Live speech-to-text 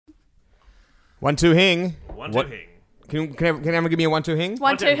1, 2, hing. 1, 2, hing. Can everyone give me a 1, 2, hing?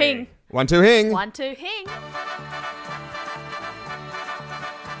 1, 2, hing. 1, 2, hing. 1, 2, hing.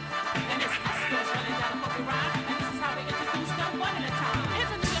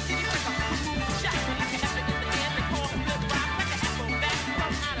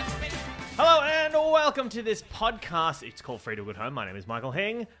 Hello and welcome to this podcast. It's called Free to Good Home. My name is Michael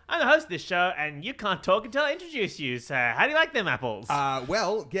Hing. I'm the host of this show, and you can't talk until I introduce you. So, how do you like them apples?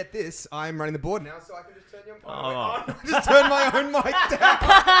 Well, get this. I'm running the board now, so I can just turn your Oh. just turn my own mic down.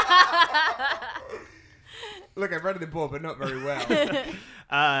 Look, I'm running the board, but not very well.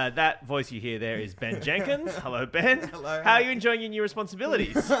 That voice you hear there is Ben Jenkins. Hello, Ben. Hello. How are you enjoying your new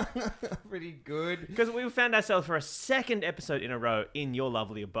responsibilities? Pretty good. Because we found ourselves for a second episode in a row in your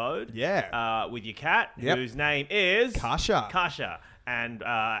lovely abode. Yeah. With your cat, Yep. whose name is... Kasha. Kasha. And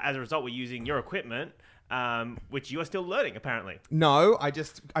as a result, we're using your equipment, which you are still learning, apparently. No,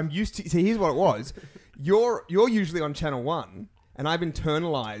 I'm used to... See, here's what it was. You're usually on Channel 1, and I've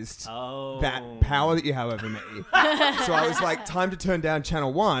internalized that power that you have over me. So I was like, time to turn down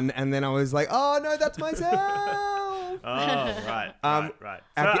Channel 1, and then I was like, oh, no, that's myself. Oh, right.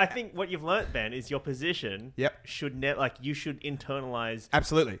 So I think what you've learnt, Ben, is your position should you should internalize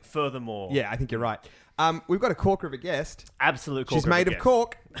Absolutely. furthermore. Yeah, I think you're right. We've got a corker of a guest. Absolute corker. She's made of guess.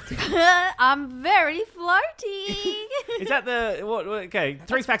 cork. I'm very floaty. Is that okay,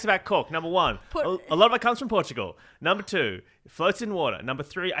 3 facts about cork. Number 1, Put- a lot of it comes from Portugal. Number 2, it floats in water. Number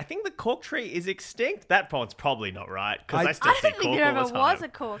 3, I think the cork tree is extinct. That part's probably not right, because I still I see don't think cork there all ever the time. was a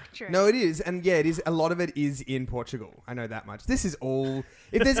cork tree. No, it is. And yeah, it is. A lot of it is in Portugal. I know that much. This is all...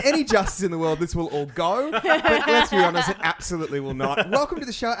 If there's any justice in the world, this will all go. But let's be honest, it absolutely will not. Welcome to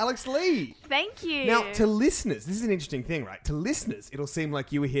the show, Alex Lee. Thank you. Now, to listeners, this is an interesting thing, right? To listeners, it'll seem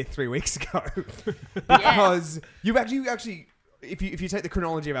like you were here 3 weeks ago. Because you actually, if you take the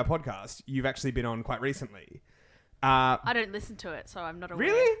chronology of our podcast, you've actually been on quite recently. I don't listen to it, so I'm not aware.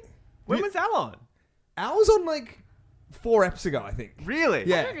 Really? When was Al on? I was on like 4 eps ago, I think. Really?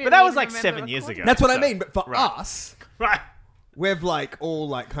 Yeah. I don't But that really was like remember 7 years recording. ago. That's what I so- mean. But for Right. us, Right. we've like all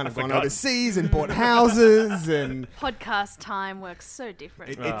like kind of gone forgotten. overseas and bought houses and... Podcast time works so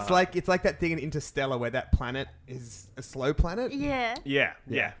different. It's like that thing in Interstellar where that planet is a slow planet. Yeah.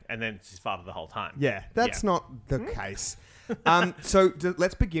 Yeah. And then it's his father the whole time. Yeah, that's not the case. So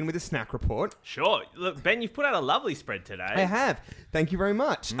let's begin with a snack report. Sure. Look, Ben, you've put out a lovely spread today. I have. Thank you very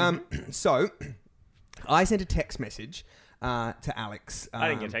much. So I sent a text message to Alex. I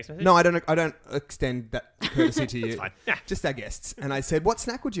didn't get a text message? No, I don't extend that courtesy to you. fine. Yeah. Just our guests. And I said, what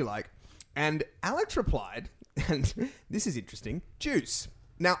snack would you like? And Alex replied, and this is interesting, juice.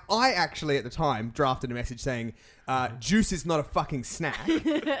 Now, I actually, at the time, drafted a message saying, juice is not a fucking snack.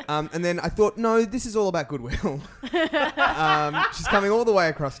 And then I thought, no, this is all about goodwill. She's coming all the way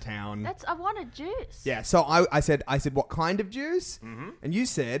across town. I wanted juice. Yeah, so I said, what kind of juice? And you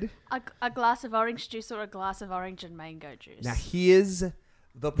said... A glass of orange juice or a glass of orange and mango juice. Now, here's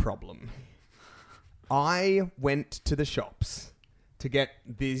the problem. I went to the shops to get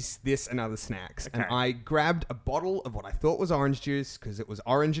this and other snacks. Okay. And I grabbed a bottle of what I thought was orange juice because it was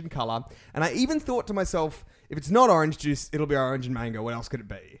orange in colour. And I even thought to myself, if it's not orange juice, it'll be orange and mango. What else could it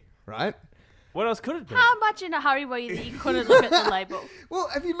be? Right? What else could it be? How much in a hurry were you that you couldn't look at the label? Well,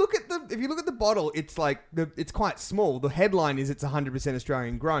 if you look at the bottle, it's like it's quite small. The headline is it's 100%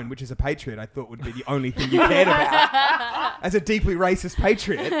 Australian grown, which as a patriot I thought would be the only thing you cared about. As a deeply racist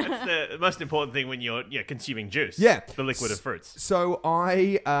patriot. That's the most important thing when you're consuming juice. Yeah. The liquid of fruits. So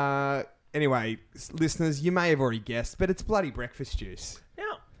anyway, listeners, you may have already guessed, but it's bloody breakfast juice.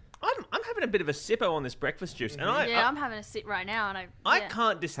 Now, I'm having a bit of a sippo on this breakfast juice, and I'm having a sip right now, and I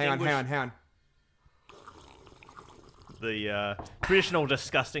can't distinguish Hang on. the traditional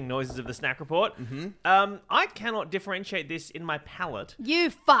disgusting noises of the snack report. I cannot differentiate this in my palate You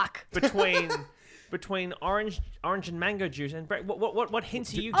fuck. between orange and mango juice and what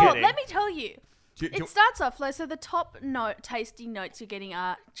hints are you Oh, getting? let me tell you. Do- It starts off low, so the top tasty notes you're getting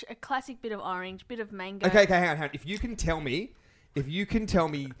are a classic bit of orange, bit of mango. Okay, hang on. If you can tell me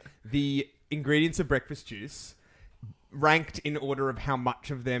the ingredients of breakfast juice ranked in order of how much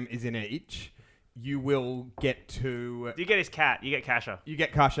of them is in each, you will get to... You get his cat. You get Kasha. You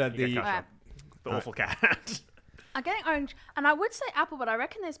get Kasha, You get Kasha. Right. The awful cat. I'm getting orange, and I would say apple, but I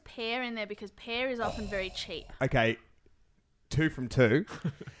reckon there's pear in there because pear is often very cheap. Okay, 2 from 2.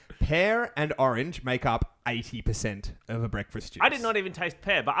 Pear and orange make up 80% of a breakfast juice. I did not even taste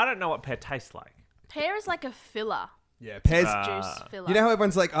pear, but I don't know what pear tastes like. Pear is like a filler. Yeah, pears... Juice filler. You know how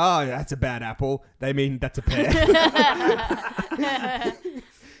everyone's like, oh, that's a bad apple? They mean that's a pear.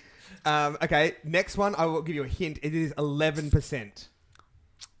 Okay, next one, I will give you a hint. It is 11%.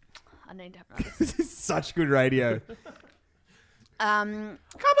 I need to have another. This is such good radio. I can't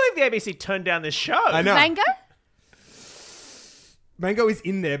believe the ABC turned down this show. I know. Mango? Mango is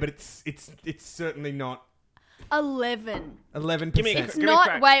in there, but it's certainly not 11. 11%. Give me It's Give me a not.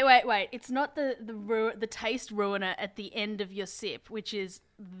 crack. Wait. It's not the taste ruiner at the end of your sip, which is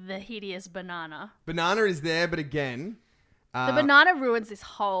the hideous banana. Banana is there, but again, The banana ruins this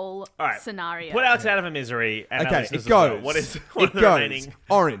whole All right. scenario. Put Alex out of a misery. And okay, our listeners it as well. goes. What is it the goes remaining?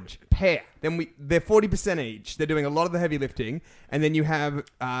 orange, pear. Then they're 40% each. They're doing a lot of the heavy lifting, and then you have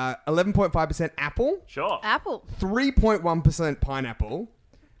 11.5% apple, Sure. Apple. 3.1% pineapple,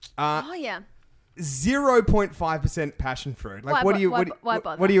 Oh yeah. 0.5% passion fruit. Like, Why what bo- are you? why What, bo- why what,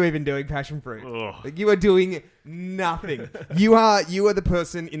 bother? what are you even doing, passion fruit? Ugh. Like, you are doing nothing. you are the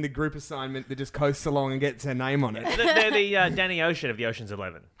person in the group assignment that just coasts along and gets her name on it. They're the Danny Ocean of the Ocean's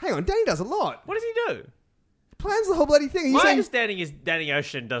 11. Hang on, Danny does a lot. What does he do? Plans the whole bloody thing. Are you My saying, understanding is Danny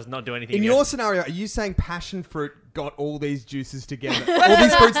Ocean does not do anything. in your scenario, are you saying passion fruit got all these juices together, all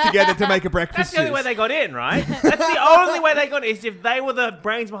these fruits together to make a breakfast That's the only juice? way they got in, right? That's the only way they got in, is if they were the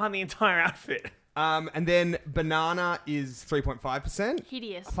brains behind the entire outfit. And then banana is 3.5%.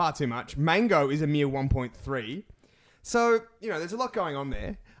 Hideous. Far too much. Mango is a mere 1.3. So, there's a lot going on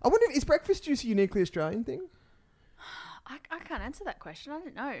there. I wonder, is breakfast juice a uniquely Australian thing? I can't answer that question. I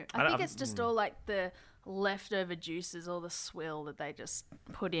don't know. I don't- think it's just all like the leftover juices, all the swill that they just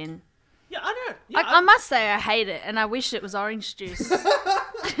put in. Yeah, I know. Yeah, I must say I hate it, and I wish it was orange juice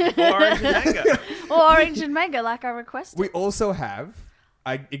orange and mango. or orange and mango like I requested. We also have,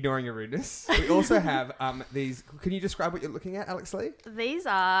 ignoring your rudeness, we also have these. Can you describe what you're looking at, Alex Lee? These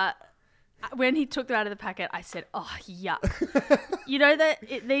are. When he took them out of the packet, I said, "Oh, yuck!" You know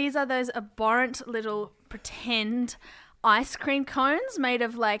that these are those abhorrent little pretend ice cream cones made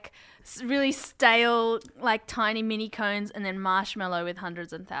of like really stale, like tiny mini cones, and then marshmallow with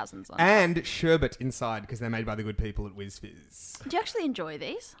hundreds and thousands on it. And sherbet inside, because they're made by the good people at WizFizz. Do you actually enjoy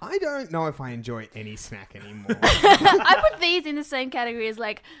these? I don't know if I enjoy any snack anymore. I put these in the same category as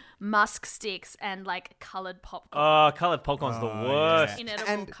like musk sticks and like coloured popcorn. Oh, coloured popcorn's the worst. yeah.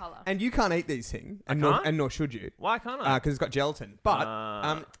 Inedible colour. And you can't eat these things, and can't? nor should you. Why can't I? Because it's got gelatin.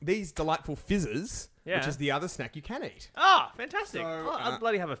 But these delightful fizzes, Yeah. which is the other snack you can eat. Oh, fantastic. So, I'll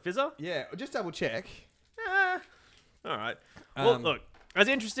bloody have a fizzer. Yeah, just double check. All right. Well, look, as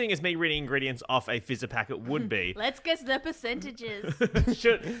interesting as me reading ingredients off a fizzer packet would be, Let's guess the percentages.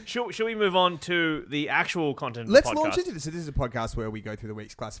 should we move on to the actual content of Let's the podcast? launch into this. So this is a podcast where we go through the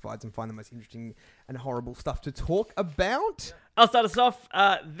week's classifieds and find the most interesting and horrible stuff to talk about. I'll start us off.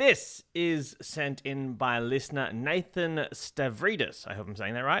 This is sent in by listener Nathan Stavridis. I hope I'm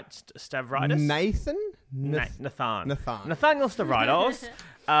saying that right. Stavridis? Nathan? Nathan. Nathan. Nathaniel Stavridis.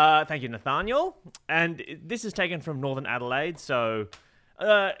 Thank you, Nathaniel. And this is taken from Northern Adelaide. So,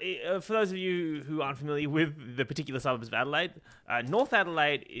 for those of you who aren't familiar with the particular suburbs of Adelaide, North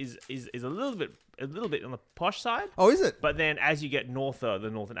Adelaide is a little bit on the posh side. Oh, is it? But then, as you get north of the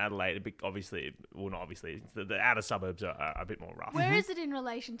Northern Adelaide, not obviously, the outer suburbs are a bit more rough. Where is it in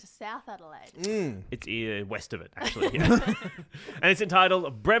relation to South Adelaide? It's west of it, actually. Yeah. And it's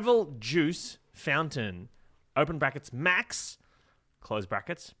entitled Breville Juice Fountain, open brackets, max, close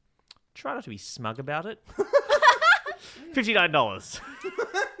brackets. Try not to be smug about it. $59.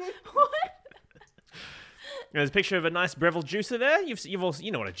 What? There's a picture of a nice Breville juicer there. You've also,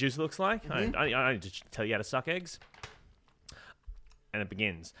 you know what a juicer looks like. I don't need to tell you how to suck eggs. And it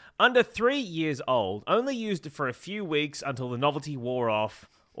begins. Under 3 years old, only used for a few weeks until the novelty wore off.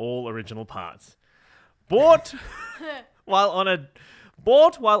 All original parts. Bought while on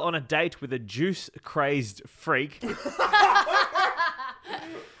a date with a juice crazed freak.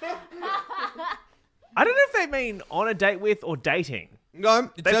 I don't know if they mean on a date with or dating. No,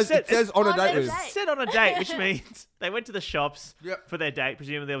 it says on a On date a with. date. Said on a date, which means they went to the shops Yep. for their date.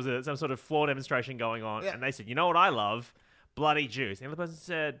 Presumably there was some sort of floor demonstration going on, Yeah. and they said, "You know what I love? Bloody juice." And the other person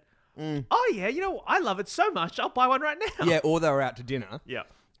said, "Oh yeah, you know I love it so much. I'll buy one right now." Yeah, or they were out to dinner. Yeah.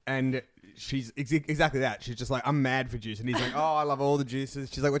 And she's exactly that. She's just like, I'm mad for juice. And he's like, oh, I love all the juices.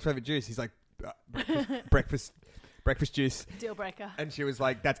 She's like, what's your favorite juice? He's like, breakfast juice. Deal breaker. And she was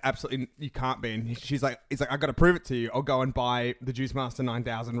like, that's absolutely, you can't be. And he's like, I got to prove it to you. I'll go and buy the Juice Master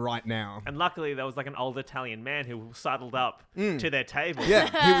 9000 right now. And luckily, there was like an old Italian man who sidled up to their table. Yeah,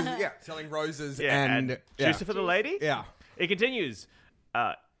 he was selling roses and juicer for the lady. Yeah. It continues.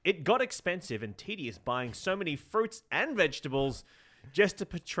 It got expensive and tedious buying so many fruits and vegetables just to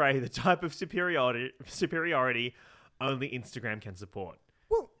portray the type of superiority only Instagram can support.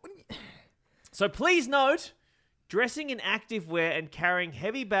 Well, So please note, dressing in activewear and carrying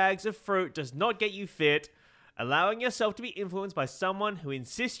heavy bags of fruit does not get you fit. Allowing yourself to be influenced by someone who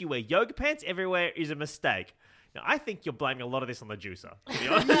insists you wear yoga pants everywhere is a mistake. Now, I think you're blaming a lot of this on the juicer, to be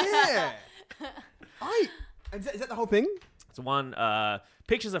honest. Yeah. Is that the whole thing? It's one,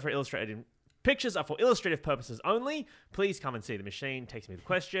 pictures are for illustrative purposes only. Please come and see the machine. Takes me to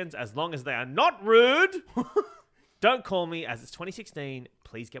questions. As long as they are not rude, don't call me. As it's 2016,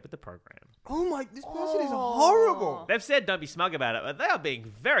 please get with the program. Oh my, this person is horrible. They've said don't be smug about it, but they are being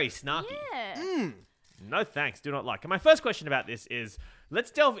very snarky. Yeah. No thanks, do not like. And my first question about this is, let's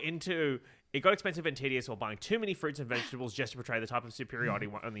delve into, it got expensive and tedious while buying too many fruits and vegetables just to portray the type of superiority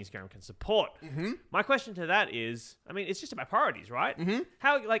only Instagram can support. My question to that is, I mean, it's just about priorities, right?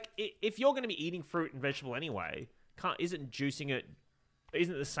 How, like, if you're going to be eating fruit and vegetable anyway, isn't juicing it,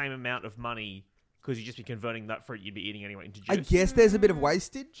 isn't it the same amount of money because you'd just be converting that fruit you'd be eating anyway into juice? I guess there's a bit of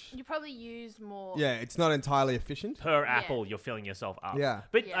wastage. You probably use more. Yeah, it's not entirely efficient. Per apple, you're filling yourself up. Yeah.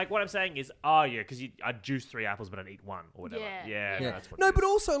 But, Yeah. like, what I'm saying is, because I'd juice 3 apples, but I'd eat 1 or whatever. Yeah. No, that's what No, it but is.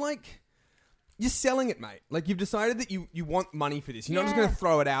 also, like, you're selling it, mate. Like, you've decided that you want money for this. You're not just Yeah. going to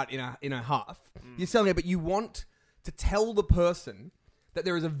throw it out in a half. You're selling it, but you want to tell the person that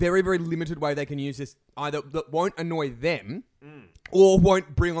there is a very, very limited way they can use this, either that won't annoy them or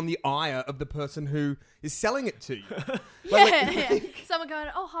won't bring on the ire of the person who is selling it to you. Yeah. Someone going,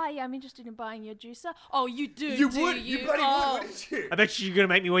 oh, hi, yeah, I'm interested in buying your juicer. Oh, you do, You do would. you? You bloody Oh. would, wouldn't you? I bet you're going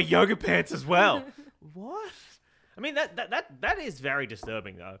to make me wear yoga pants as well. What? I mean, that is very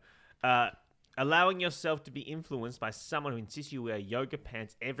disturbing, though. Allowing yourself to be influenced by someone who insists you wear yoga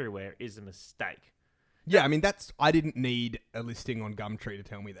pants everywhere is a mistake. Yeah, I mean, I didn't need a listing on Gumtree to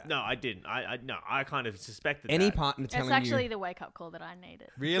tell me that. No, I didn't. I kind of suspected Any that. partner It's telling actually you... the wake-up call that I needed.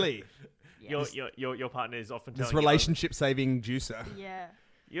 Really? Your partner is often This telling relationship-saving juicer. Yeah.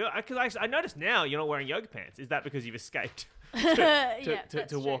 you... Because I noticed now you're not wearing yoga pants. Is that because you've escaped Yeah, to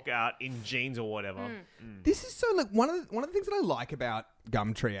that's walk out in jeans or whatever? This is so, like, one of the things that I like about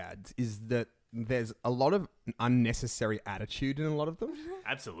Gumtree ads is that there's a lot of unnecessary attitude in a lot of them.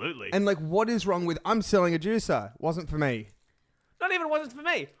 Absolutely. And, like, what is wrong with, I'm selling a juicer, wasn't for me. Not even wasn't for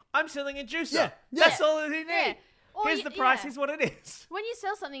me. I'm selling a juicer. Yeah, That's yeah. all that he needs. Yeah. Or Here's y- the price. yeah. Here's what it is. When you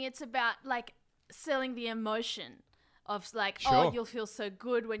sell something, it's about, like, selling the emotion of, like, Sure. oh, you'll feel so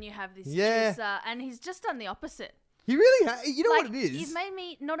good when you have this Yeah. juicer. And he's just done the opposite. You really you know Like, what it is? he's made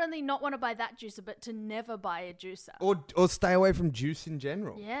me not only not want to buy that juicer, but to never buy a juicer. Or stay away from juice in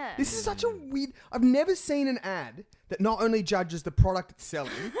general. Yeah. This is such a weird... I've never seen an ad that not only judges the product it's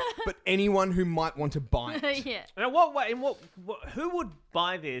selling, but anyone who might want to buy it. Yeah. Now, what way? Who would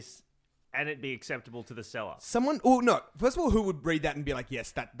buy this and it be acceptable to the seller? Someone... Oh, no. First of all, who would read that and be like,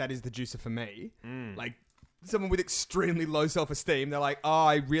 yes, that is the juicer for me? Like... Someone with extremely low self-esteem, they're like, oh,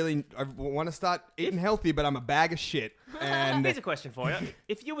 I want to start eating healthy, but I'm a bag of shit. And Here's a question for you: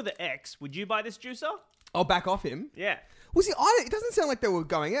 if you were the ex, would you buy this juicer? I'll back off him. Yeah. Well, see, it doesn't sound like they were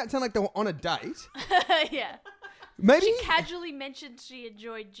going out. It sounded like they were on a date. Yeah. Maybe... She casually mentioned she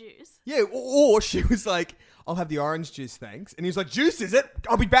enjoyed juice. Yeah, or she was like, I'll have the orange juice, thanks. And he was like, juice, is it?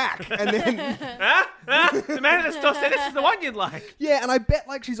 I'll be back. And then, The man at the store said this is the one you'd like. yeah, and I bet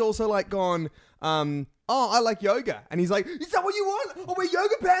like she's also like gone, oh, I like yoga. And he's like, is that what you want? I'll wear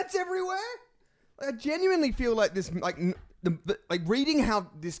yoga pants everywhere? I genuinely feel like this, like, like reading how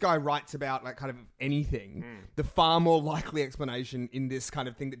this guy writes about like kind of anything, the far more likely explanation in this kind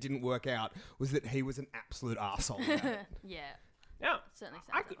of thing that didn't work out was that he was an absolute arsehole. Yeah. Yeah. Certainly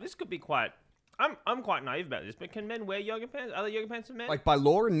sounds like This could be quite. I'm quite naive about this, but can men wear yoga pants? Are there yoga pants for men? Like by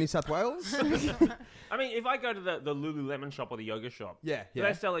law in New South Wales? I mean, if I go to the Lululemon shop or the yoga shop, Yeah, do yeah.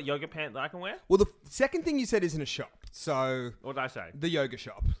 they sell a yoga pant that I can wear? Well, the second thing you said is in a shop. So What did I say? the yoga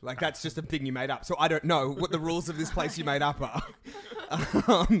shop. Like that's just a thing you made up. So I don't know what the rules of this place you made up are.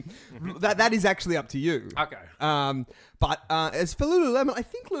 That is actually up to you. Okay. But as for Lululemon, I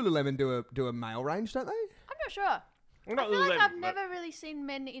think Lululemon do a male range, don't they? I'm not sure. Well, I not feel like Lululemon, I've but never really seen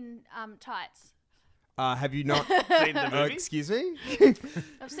men in tights. Have you not? seen the movie. Excuse me.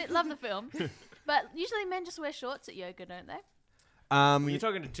 Love the film. But usually men just wear shorts at yoga, don't they? Well, you're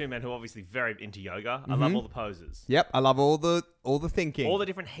talking to two men who are obviously very into yoga. I love all the poses. Yep, I love all the thinking. All the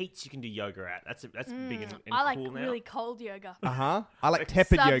different heats you can do yoga at. That's big and I like cool now. really cold yoga. I like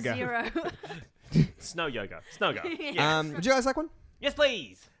tepid yoga. Sub-zero. Snow yoga. Snowgo. Yeah. Would you guys like one? Yes,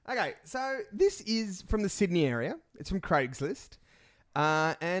 please. Okay, so this is from the Sydney area. It's from Craigslist.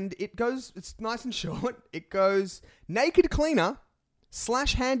 And it's nice and short. It goes, naked cleaner /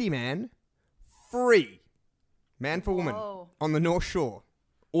 handyman, free. Man for woman Whoa. on the North Shore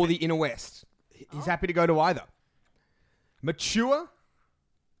or the Inner West. He's happy to go to either. Mature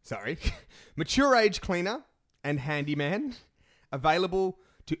age cleaner and handyman available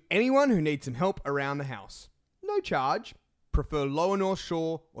to anyone who needs some help around the house. no charge. Prefer Lower North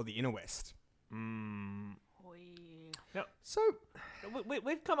Shore or the Inner West. Oh, yeah. So,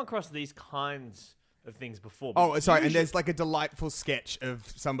 We've come across these kinds of things before. oh, sorry, and Usually- there's like a delightful sketch of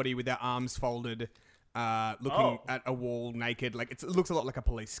somebody with their arms folded, looking at a wall naked. Like it looks a lot like a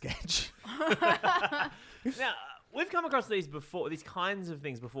police sketch. Now, we've come across these before, these kinds of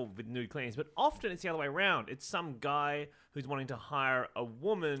things before with nude cleanings, but often it's the other way around. It's some guy who's wanting to hire a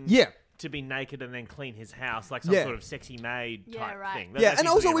woman Yeah. to be naked and then clean his house, like some Yeah. sort of sexy maid Yeah, type right. thing. Yeah, That's and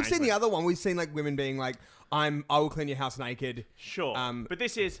usually also we've seen the arrangement. other one. We've seen like women being like, I will clean your house naked. Sure. But But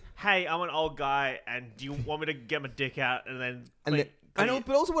this is, hey, I'm an old guy, and do you want me to get my dick out and then and clean? I know,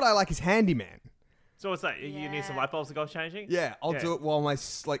 but also what I like is handyman. So what's that? You need some Yeah. light bulbs to go changing? Yeah, I'll do it while my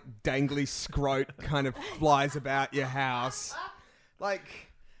like dangly scrote kind of flies about your house. Like,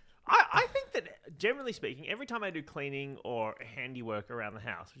 I think that, generally speaking, every time I do cleaning or handiwork around the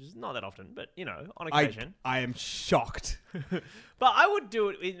house, which is not that often, but, you know, on occasion. I am shocked. But I would do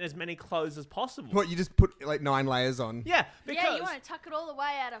it in as many clothes as possible. What, you just put like 9 layers on? Yeah, because... Yeah, you want to tuck it all the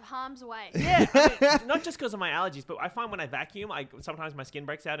way out of harm's way. Yeah, I mean, not just because of my allergies, but I find when I vacuum, sometimes my skin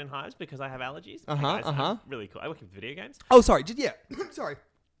breaks out in hives because I have allergies. Hey, guys, I'm really cool. I work in video games. Oh, sorry. Sorry.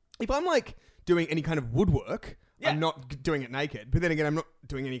 If I'm like doing any kind of woodwork, Yeah. I'm not doing it naked. But then again, I'm not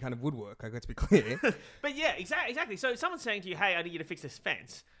doing any kind of woodwork. Like, let's be clear. But yeah, exactly. So someone's saying to you, hey, I need you to fix this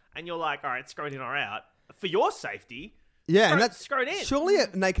fence. And you're like, all right, scroll it in or out. For your safety, Yeah, and that's scroll it in. surely a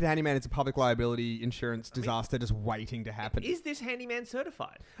naked handyman is a public liability insurance disaster just waiting to happen. Is this handyman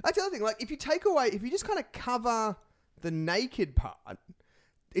certified? That's the other thing. Like, if you just kind of cover the naked part,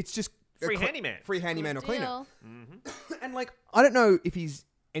 it's just Free handyman. free handyman or cleaner. Deal. And like, I don't know if he's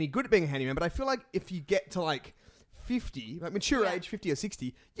any good at being a handyman, but I feel like if you get to like 50, like mature Yeah. age 50 or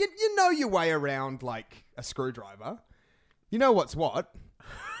 60, you know your way around like a screwdriver. You know what's what.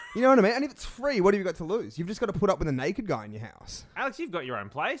 You know what I mean? And if it's free, what have you got to lose? You've just got to put up with a naked guy in your house. Alex, you've got your own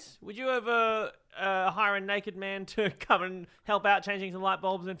place. Would you ever hire a naked man to come and help out changing some light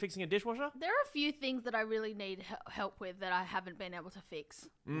bulbs and fixing a dishwasher? There are a few things that I really need help with that I haven't been able to fix.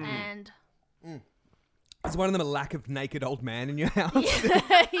 And Is one of them a lack of naked old man in your house?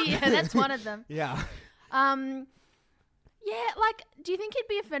 yeah, that's one of them. Yeah. Yeah, like, do you think he'd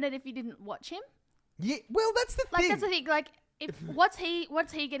be offended if you didn't watch him? Yeah. Well, that's the Like, thing. that's the thing. Like, if what's he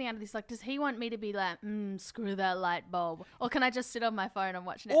getting out of this? Like, does he want me to be like, screw that light bulb, or can I just sit on my phone and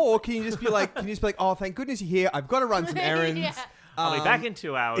watch Netflix? Or can you just be like, oh, thank goodness you're here. I've got to run some errands. Yeah. I'll be back in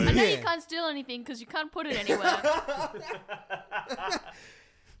 2 hours. I know Yeah. you can't steal anything because you can't put it anywhere.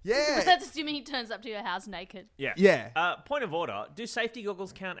 Yeah. That's assuming he turns up to your house naked. Yeah. Yeah. Point of order. Do safety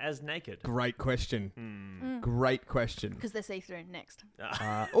goggles count as naked? Great question. Great question. Because they're see-through. Next.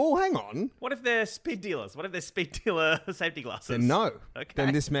 Oh, hang on. What if they're speed dealers? What if they're speed dealer safety glasses? Then no. Okay.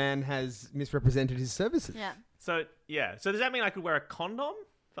 Then this man has misrepresented his services. Yeah. So, yeah. So does that mean I could wear a condom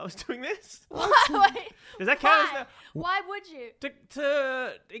if I was doing this? Wait, Does that count why? as Why would you?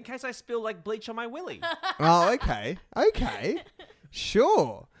 in case I spill like bleach on my willy? Oh, okay. Okay.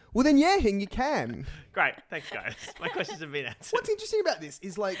 Sure. Well, then, yeah, Hing, you can. Great. Thanks, guys. My questions have been answered. What's interesting about this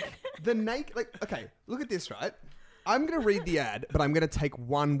is like the naked. Like, okay, look at this, right? I'm going to read the ad, but I'm going to take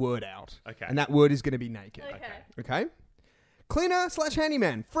one word out. Okay. And that word is going to be naked. Okay. Okay?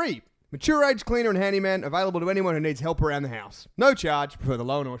 Cleaner/handyman. Free. Mature age cleaner and handyman available to anyone who needs help around the house. No charge. Prefer the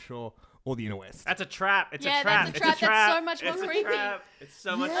Lower North Shore or the Inner West. That's a trap. It's Yeah, a trap. that's a trap. It's a That's trap. so much more It's a creepy. trap. It's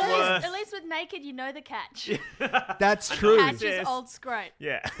so much Yes. worse. At least with naked, you know the catch. That's true. Catch Yes. is old scrote.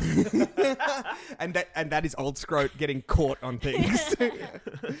 Yeah. And that is old scrote getting caught on things.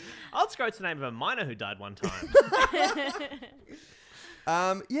 Old Scrote's the name of a miner who died one time.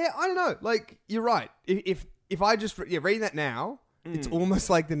 Yeah, I don't know. Like, you're right. If I just reading that now, it's almost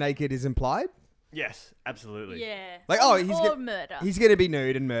like the naked is implied. Yes, absolutely. Yeah. Like, oh, or murder. He's gonna be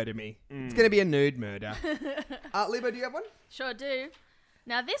nude and murder me. It's gonna be a nude murder. Lebo, do you have one? Sure do.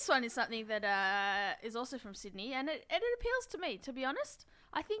 Now, this one is something that is also from Sydney, and it appeals to me, to be honest.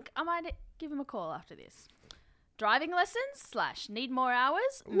 I think I might give him a call after this. Driving lessons / need more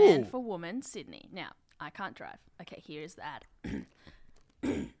hours, man Ooh. for woman, Sydney. Now, I can't drive. Okay, here is the ad.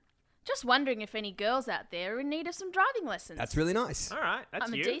 Just wondering if any girls out there are in need of some driving lessons. That's really nice. All right, that's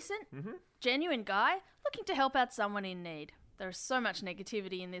I'm you. a decent, genuine guy looking to help out someone in need. There is so much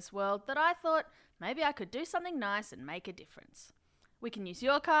negativity in this world that I thought maybe I could do something nice and make a difference. We can use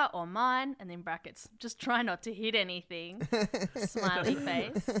your car or mine, and in brackets, just try not to hit anything. Smiley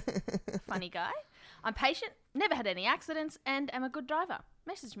face. Funny guy. I'm patient, never had any accidents, and am a good driver.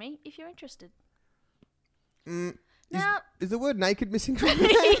 Message me if you're interested. Now, Is the word naked missing from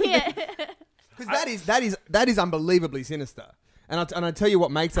that? yeah. Because that is unbelievably sinister. And I'll tell you what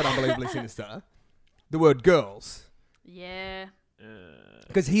makes that unbelievably sinister. the word girls. Yeah.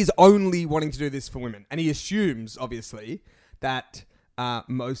 Because he's only wanting to do this for women. And he assumes, obviously, that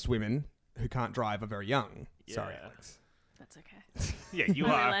most women who can't drive are very young. Yeah. Sorry, Alex. That's okay. Yeah, you I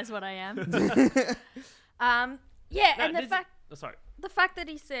are. realize what I am. Yeah, No, and the fact sorry. that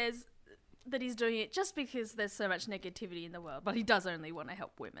he says that he's doing it just because there's so much negativity in the world, but he does only want to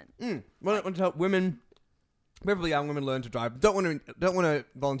help women. Want to help women, preferably young women, learn to drive. Don't want to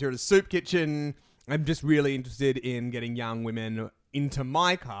volunteer at a soup kitchen. I'm just really interested in getting young women into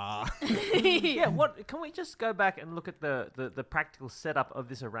my car. Yeah, what can we just go back and look at the practical setup of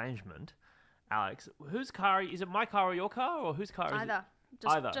this arrangement, Alex? Whose car is it? My car or your car, or whose car is it? Either.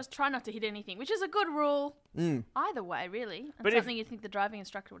 Either. Just try not to hit anything, which is a good rule. Either way, really. And But if- something you think the driving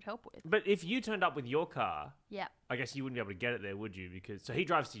instructor would help with. But if you turned up with your car, Yeah. I guess you wouldn't be able to get it there, would you? Because so he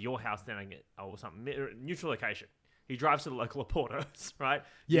drives to your house, then I get something neutral location. He drives to the local Aportos, right?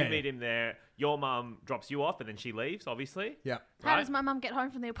 Yeah. You meet him there. Your mum drops you off, and then she leaves, obviously. Yeah. How Right. does my mum get home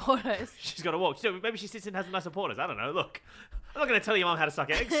from the Aportos? She's got to walk. So maybe she sits and has a nice Aportos. I don't know. Look, I'm not going to tell your mum how to suck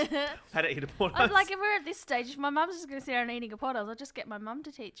eggs, how to eat Aportos. I'm like, if we're at this stage, if my mum's just going to sit around eating Aportos, I'll just get my mum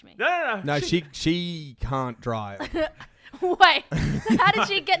to teach me. no. No, she can't drive. Wait, so how did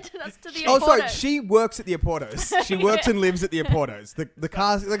she get to us to the Aportos? Oh, sorry. She works at the Aportos. She works and lives at the Aportos. The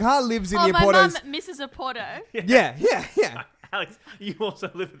car lives in Oh, the my mum, Aportos. Mrs. Aporto. Yeah. Alex, you also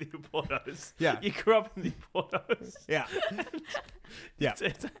live at the Aportos. Yeah. You grew up in the Aportos. Yeah. Yeah.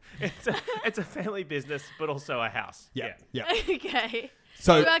 It's a family business, but also a house. Yeah. Okay.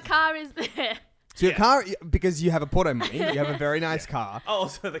 So Your car is there. So your Yeah. car, because you have a Porto money, you have a very nice car. Oh,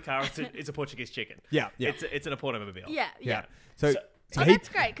 also the car is a Portuguese chicken. Yeah. It's an Aporto mobile. Yeah. So Oh, he. that's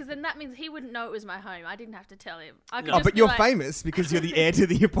great, because then that means he wouldn't know it was my home. I didn't have to tell him. I could Oh, just but be you're like, famous because you're the heir to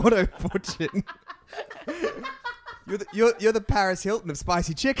the Porto fortune. You're the Paris Hilton of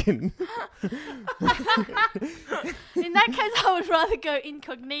spicy chicken. In that case, I would rather go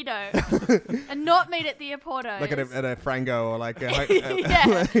incognito and not meet at the Aportos. Like at a Frango or like a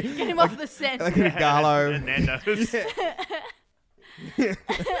yeah, get him off the scent. like a Gallo. And Nando's. Yeah.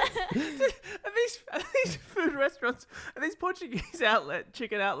 Are these food restaurants, are these Portuguese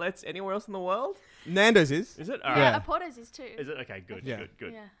chicken outlets anywhere else in the world? Nando's is. Is it? Yeah, All Yeah. right. Aportos is too. Is it? Okay, good, Yeah.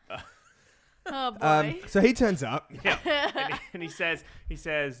 good. Yeah. Oh boy. So he turns up. Yeah. and he says,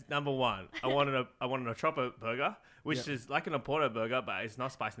 number one, I wanted a Tropo burger, which is like an Aporto burger, but it's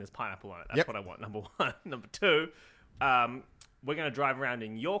not spicy and there's pineapple on it. That's Yep. what I want. Number one. Number two, we're gonna drive around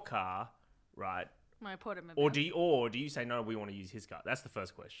in your car, right? My Aporto mobile. Or do you say no? We want to use his car. That's the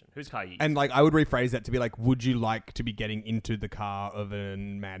first question. Whose car are you? And like I would rephrase that to be like, would you like to be getting into the car of a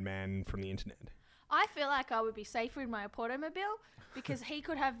madman from the internet? I feel like I would be safer in my Aporto mobile because he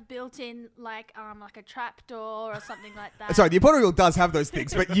could have built in like a trap door or something like that. Sorry, the Porto wheel does have those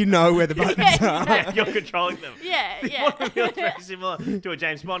things, but you know where the buttons are. Yeah, you're controlling them. Yeah. It's very similar to a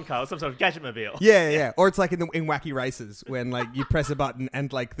James Bond car or some sort of gadget mobile. Yeah. Or it's like in Wacky Races when like you press a button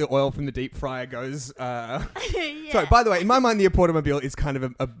and like the oil from the deep fryer goes. Yeah. Sorry, by the way, in my mind, the Aportomobile is kind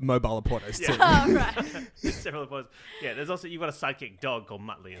of a mobile Aportos too. Oh, right. Several Aportos. Yeah, there's also, you've got a sidekick dog called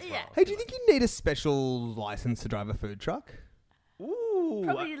Muttley as well. Yeah. Hey, do you think you need a special license to drive a food truck? Ooh.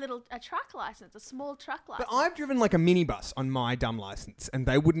 Probably a truck license, a small truck license. But I've driven like a minibus on my dumb license, and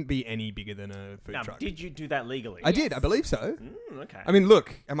they wouldn't be any bigger than a food Now, truck. did you do that legally? I did, I believe so. Okay. I mean,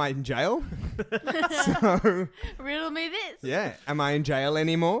 look, am I in jail? So, Riddle me this. yeah, am I in jail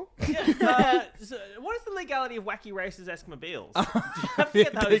anymore? So what is the legality of Wacky Races Escomobiles? Do you have to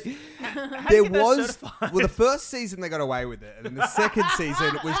get those? How do There you get those was certified? well, the first season they got away with it, and then the second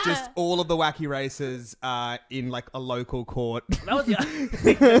season was just all of the wacky races in like a local court. That was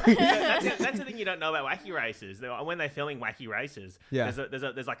that's the thing you don't know about Wacky Races. When they're filming Wacky Races, Yeah.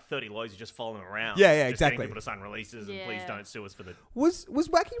 there's like 30 lawyers who just follow them around. Yeah, just getting exactly. people to sign releases and please Yeah. don't sue us for the. Was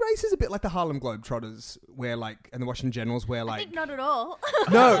wacky races a bit like the Harlem Globetrotters, where like and the Washington Generals, where I like think not at all.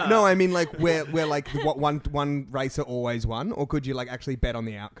 no, I mean like where like what one racer always won, or could you like actually bet on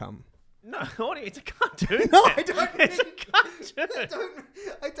the outcome? No, it's a cartoon. No, I don't. It's a cartoon.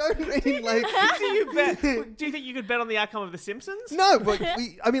 I don't mean like. Do you bet? Do you think you could bet on the outcome of The Simpsons? No, but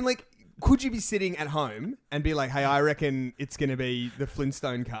I mean, like, could you be sitting at home and be like, "Hey, I reckon it's going to be the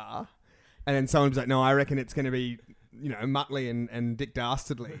Flintstone car," and then someone's like, "No, I reckon it's going to be, Muttley and Dick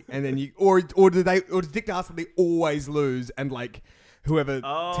Dastardly," and then you, or does Dick Dastardly always lose and like whoever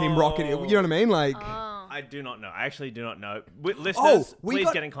Team Rocket, you know what I mean? Like, I do not know. I actually do not know. Listeners, we please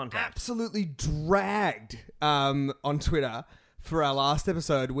got get in contact. absolutely dragged on Twitter for our last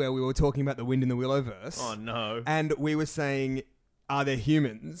episode where we were talking about the Wind in the Willowverse. Oh no. And we were saying, are there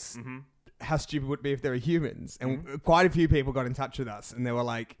humans? Mm-hmm. How stupid would it be if there were humans? And quite a few people got in touch with us and they were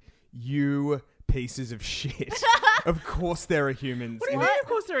like, you pieces of shit. Of course there are humans. What do you mean? Of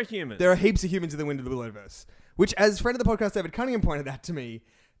course there are humans. There are heaps of humans in the Wind of the Willowverse. Which, as friend of the podcast David Cunningham pointed out to me,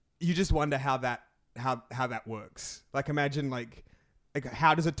 you just wonder how that works. Like, imagine like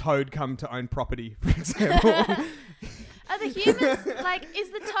how does a toad come to own property, for example? Are the humans like? Is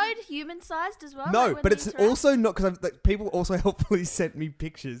the toad human sized as well? No, like, when but they it's interact? also not because like, people also helpfully sent me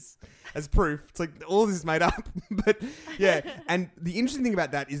pictures as proof. It's like all this is made up, but yeah. And the interesting thing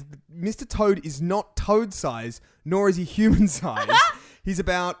about that is Mr. Toad is not toad size, nor is he human size. He's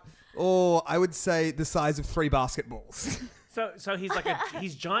about, I would say the size of 3 basketballs. So he's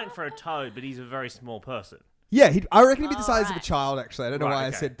he's giant for a toad, but he's a very small person. Yeah, I reckon he'd be the size of a Alright. child. Actually, I don't know Right, why I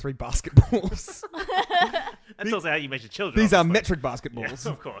okay. said 3 basketballs. That's also how you measure children. These are obviously. metric Yeah, basketballs.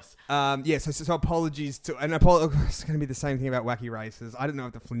 of course. So apologies to, and it's going to be the same thing about Wacky Races. I don't know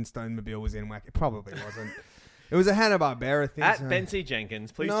if the Flintstone Mobile was in Wacky. It probably wasn't. It was a Hanna-Barbera thing. At so. Ben C.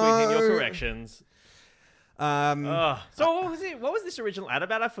 Jenkins, please No. tweet him your corrections. Um, So what was it? What was this original ad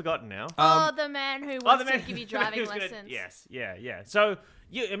about? I've forgotten now. The man who wants to give you driving who's gonna- lessons. Yes, yeah. So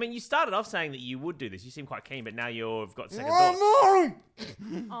you started off saying that you would do this. You seem quite keen, but now you've got second thoughts.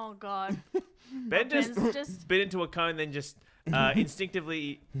 Oh God. Ben Ben's just just- bit into a cone, then just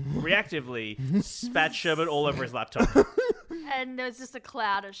instinctively, reactively spat sherbet all over his laptop. And there was just a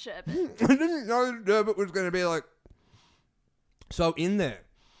cloud of sherbet. I didn't know Sherbet was going to be like so in there.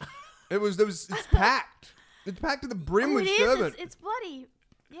 It's packed. It's packed to the brim Oh, with it is. sherbet. It's bloody.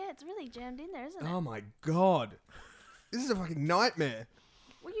 Yeah, it's really jammed in there, isn't it? Oh my god, this is a fucking nightmare.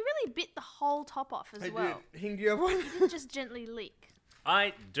 Well, you really bit the whole top off as well. Hing, do you have one? It didn't just gently leak.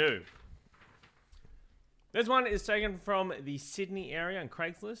 I do. This one is taken from the Sydney area on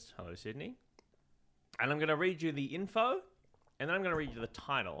Craigslist. Hello, Sydney. And I'm going to read you the info, and then I'm going to read you the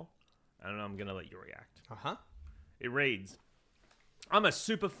title, and I'm going to let you react. Uh-huh. It reads, I'm a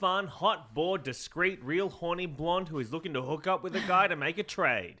super fun, hot, bored, discreet, real horny blonde who is looking to hook up with a guy to make a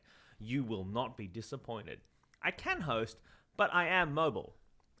trade. You will not be disappointed. I can host, but I am mobile.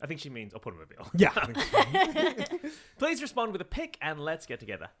 I think she means automobile. Yeah. I think so. Please respond with a pic and let's get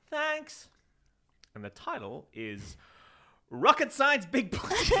together. Thanks. And the title is Rocket Science Big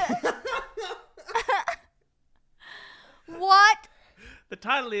Pussy. What? The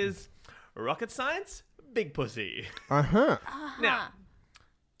title is Rocket Science Big Pussy. Uh-huh. Now,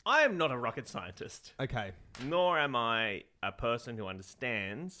 I am not a rocket scientist, Okay. nor am I a person who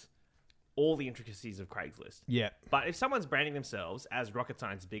understands all the intricacies of Craigslist. Yeah. But if someone's branding themselves as Rocket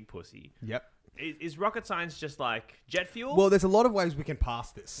Science Big Pussy, Yep. is rocket science just like jet fuel? Well, there's a lot of ways we can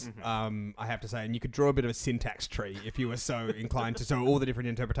pass this, I have to say, and you could draw a bit of a syntax tree if you were so inclined to. So all the different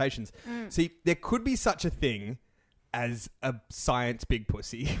interpretations. See, there could be such a thing as a science big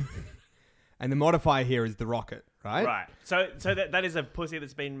pussy, and the modifier here is the rocket, right? Right. So that is a pussy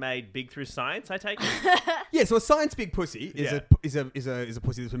that's been made big through science, I take it? Yeah. So a science big pussy is Yeah. a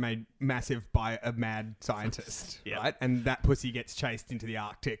pussy that's been made massive by a mad scientist, Yeah. right? And that pussy gets chased into the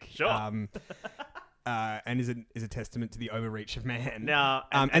Arctic. Sure. And is a testament to the overreach of man. Now,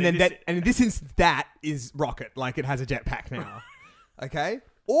 and in then this- in this instance, that is rocket, like it has a jetpack now. Okay,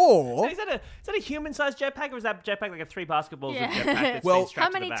 or Is that a human-sized jetpack, or is that jetpack like a 3 basketballs Yeah. of jetpack that's Well- been strapped How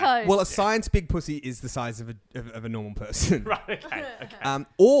to the many back? toes? well, a science big pussy is the size of a normal person. Right, okay.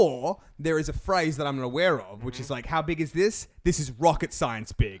 Or there is a phrase that I'm not aware of, which is like, how big is this? This is rocket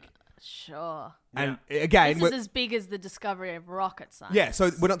science big. Sure. And again, This is as big as the discovery of rocket science. yeah, so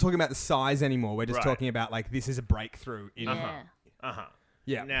we're not talking about the size anymore. We're just Right. talking about like this is a breakthrough in. Yeah. Uh-huh.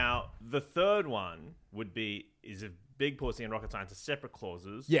 Yeah. Now, the third one is a big pussy and rocket science are separate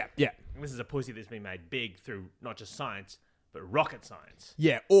clauses. Yeah, yeah, And this is a pussy that's been made big through not just science, but rocket science.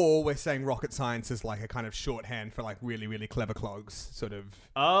 yeah. Or we're saying rocket science is like a kind of shorthand for like really, really clever clogs, sort of.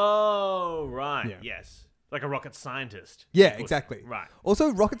 Oh, right. Yeah. Yes. Like a rocket scientist. Yeah, Pussy. exactly. Right.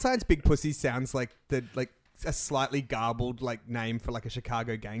 Also, rocket science big pussy sounds like a slightly garbled like name for like a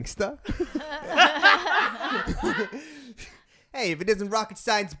Chicago gangster. Hey, if it isn't rocket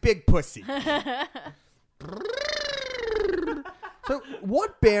science big pussy. So,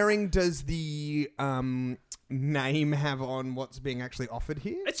 what bearing does the name have on what's being actually offered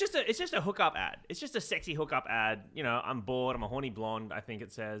here? It's just a hookup ad. It's just a sexy hookup ad. You know, I'm bored. I'm a horny blonde. I think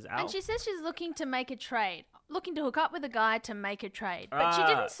it says. Al. And she says she's looking to make a trade. Looking to hook up with a guy to make a trade. But she Ah.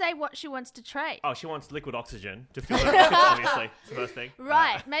 didn't say what she wants to trade. Oh, she wants liquid oxygen to fill her pockets, obviously. It's the first thing.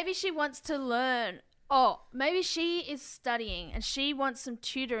 Right. Maybe she wants to learn Oh, maybe she is studying and she wants some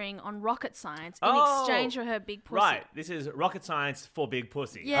tutoring on rocket science in Oh, exchange for her big pussy. Right. This is rocket science for big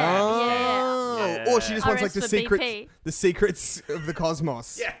pussy. Yeah. Oh. Yeah. Or she just wants like RS the for BP. secrets of the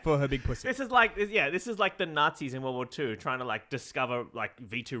cosmos Yeah. for her big pussy. This is like the Nazis in World War II trying to like discover like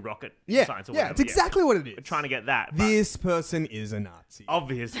V2 rocket Yeah, science or yeah, whatever. it's exactly what it is. We're trying to get that. But This person is a Nazi.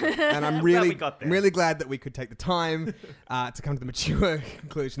 obviously. And I'm Glad really, we got there. I'm really glad that we could take the time to come to the mature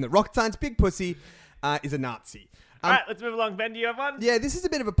conclusion that rocket science big pussy is a Nazi. All right, let's move along. Ben, do you have one? Yeah, this is a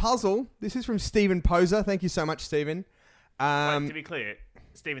bit of a puzzle. This is from Stephen Poser. Thank you so much, Stephen. Wait, to be clear,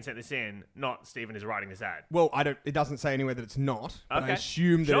 Stephen sent this in, not Stephen is writing this ad. Well, it doesn't say anywhere that it's not. But I Okay.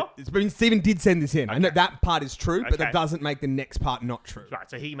 assume that Sure. I mean, Stephen did send this in. I know Okay. that part is true, but that Okay. doesn't make the next part not true. Right,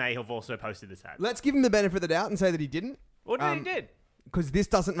 so he may have also posted this ad. Let's give him the benefit of the doubt and say that he didn't. What did he did? Because this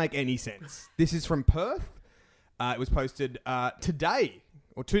doesn't make any sense. This is from Perth. It was posted today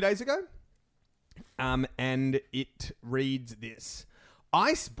or 2 days ago. And it reads this: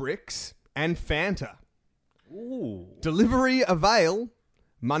 Ice bricks and Fanta. Ooh. Delivery avail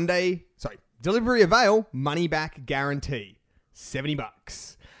Delivery avail, money back guarantee.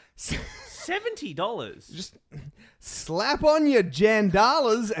 $70. $70. Just slap on your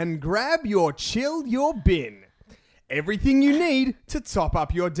jandalas and grab your chill your bin. Everything you need to top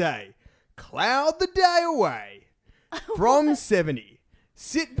up your day. Cloud the day away. From 70.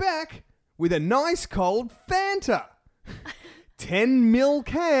 Sit back with a nice cold Fanta. 10 ml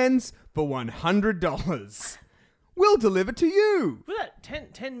cans for $100. We'll deliver to you. Was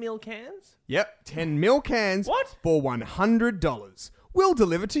that 10 mil cans? Yep, 10 ml cans What? for $100. We'll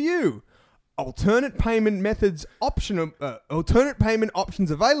deliver to you. Alternate payment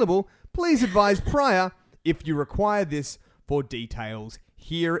options available. Please advise prior if you require this. For details,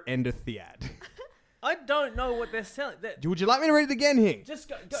 here endeth the ad. I don't know what they're selling. Would you like me to read it again, Hing? Just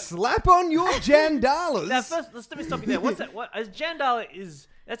go. Slap on your jandalas. Now, first, let me stop you there. What's that? What? A jandala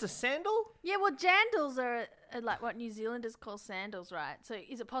that's a sandal? Yeah, well, jandals are like what New Zealanders call sandals, right? So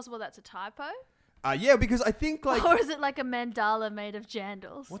is it possible that's a typo? Yeah, because I think like Or is it like a mandala made of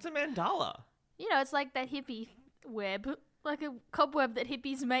jandals? What's a mandala? You know, it's like that hippie web, like a cobweb that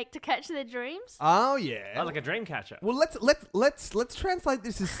hippies make to catch their dreams. oh yeah. Oh, like a dream catcher. Well, let's translate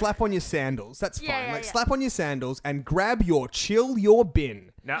this as slap on your sandals. That's fine. Yeah, like yeah. slap on your sandals and grab your chill your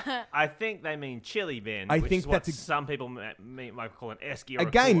bin. Now, I think they mean chili bin, I which think is what that's a- some people might call an esky or a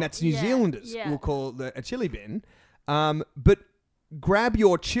Again, cooler. that's New Yeah, Zealanders. yeah. We'll call it a chili bin. But grab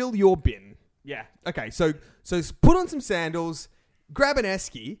your chill your bin. Yeah. Okay, so put on some sandals, grab an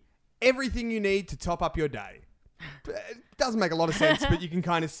esky, everything you need to top up your day. It doesn't make a lot of sense, but you can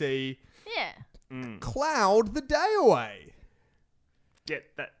kind of see Yeah, cloud the day away. Yeah,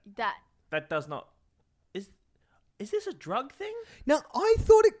 that. that does not... Is this a drug thing? Now, I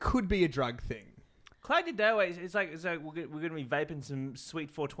thought it could be a drug thing. Cloud your day away, it's like we're going to be vaping some sweet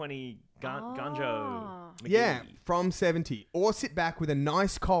 420 ganjo. Oh. Yeah, McGee. from 70. Or sit back with a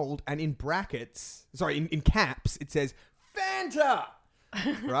nice cold and in brackets, in caps, it says Fanta.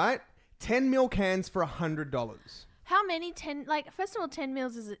 Right? 10 ml cans for $100. How many 10? Like, first of all, 10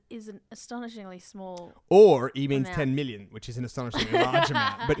 mils is an astonishingly small. Or he means Amount. 10 million, which is an astonishingly large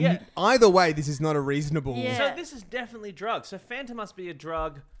amount. But Yeah. either way, this is not a reasonable... Yeah. So this is definitely drug. So Fanta must be a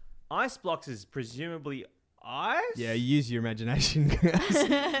drug. Ice blocks is presumably ice? Yeah, use your imagination.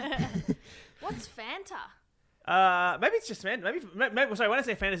 What's Fanta? Maybe it's just Fanta. Maybe sorry, when I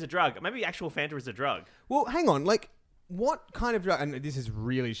say Fanta is a drug, maybe actual Fanta is a drug. Well, hang on. Like, what kind of drug... And this is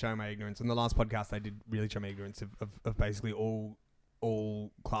really showing my ignorance. On the last podcast, I did really show my ignorance of basically all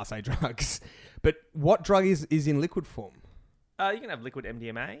Class A drugs. But what drug is in liquid form? You can have liquid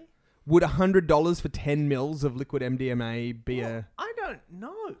MDMA. Would $100 for 10 mils of liquid MDMA be a... I don't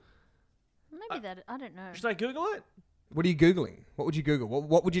know. Maybe that. I don't know. Should I Google it? What are you Googling? What would you Google?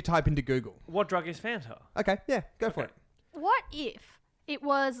 What would you type into Google? What drug is Fanta? Okay, yeah, go for it. What if it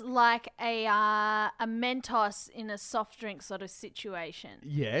was like a Mentos in a soft drink sort of situation?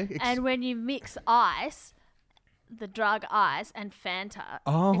 Yeah. And when you mix ice, the drug ice, and Fanta,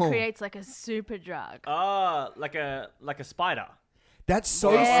 Oh. it creates like a super drug. Like a spider. that's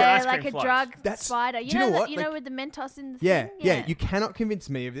so Yeah. sad. ice like cream a float. drug That's- spider. do you know what? You Like- know with the Mentos in the Yeah, thing? yeah. You cannot convince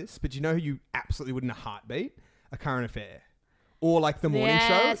me of this, but you know who you absolutely wouldn't a heartbeat? A Current Affair. Or like the morning show.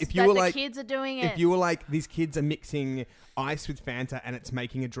 Yes, If you that were the like... kids are doing it. If you were like, these kids are mixing ice with Fanta and it's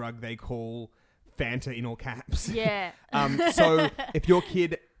making a drug they call Fanta in all caps. Yeah. So if your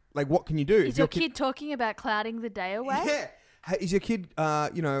kid, like, what can you do? Is your kid talking about clouding the day away? Yeah. Hey, is your kid,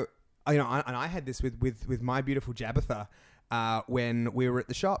 and I had this with my beautiful Jabitha when we were at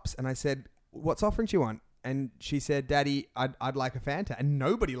the shops, and I said, "What soft drink do you want?" and she said, "Daddy, I'd like a Fanta," and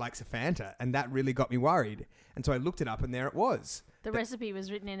nobody likes a Fanta, and that really got me worried. And so I looked it up, and there it was. The recipe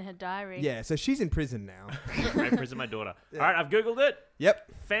was written in her diary. Yeah, so she's in prison now. I imprison my daughter. All right, I've googled it.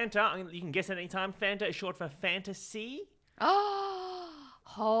 Yep. Fanta. You can guess at any time. Fanta is short for fantasy.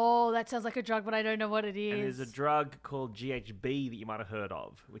 Oh, that sounds like a drug, but I don't know what it is. And there's a drug called GHB that you might have heard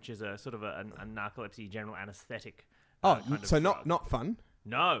of, which is a sort of a narcolepsy general anesthetic. Oh, kind of so drug. not fun.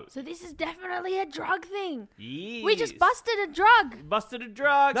 No. So this is definitely a drug thing. Yes. We just busted a drug. Busted a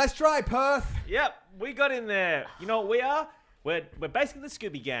drug. Nice try, Perth. Yep, we got in there. You know what we are? We're basically the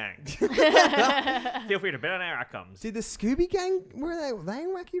Scooby Gang. Feel free to bet on our outcomes. Did the Scooby Gang, were they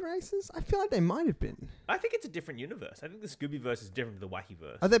wacky races? I feel like they might have been. I think it's a different universe. I think the Scooby-verse is different from the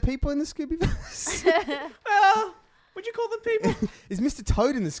Wackyverse. Are there people in the Scooby-verse? Well, would you call them people? Is Mr.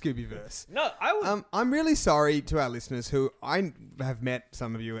 Toad in the Scooby-verse? No, I would. I'm really sorry to our listeners who I have met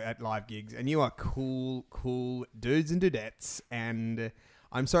some of you at live gigs, and you are cool dudes and dudettes, and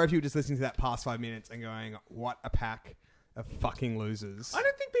I'm sorry if you were just listening to that past 5 minutes and going, what a pack of fucking losers. I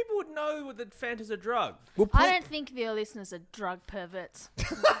don't think people would know that Fanta's a drug. Well, I don't think the listeners are drug perverts.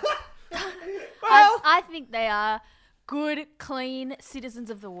 Well, I think they are good, clean citizens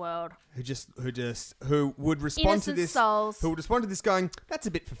of the world. who would respond Innocent to this souls. who would respond to this going, that's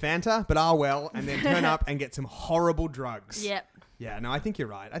a bit for Fanta, but well, and then turn up and get some horrible drugs. Yep. Yeah, no, I think you're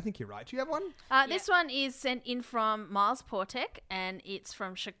right. Do you have one? This one is sent in from Miles Portek, and it's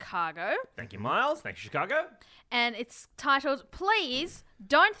from Chicago. thank you, Miles. Thank you, Chicago. And it's titled, Please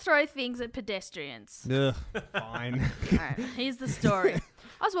Don't Throw Things at Pedestrians. Ugh, fine. All right, here's the story.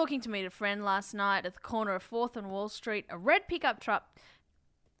 I was walking to meet a friend last night at the corner of 4th and Wall Street. A red pickup truck...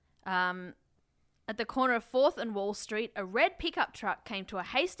 At the corner of 4th and Wall Street, a red pickup truck came to a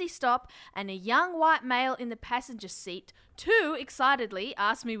hasty stop, and a young white male in the passenger seat, too excitedly,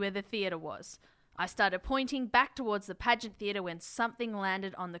 asked me where the theatre was. I started pointing back towards the pageant theatre when something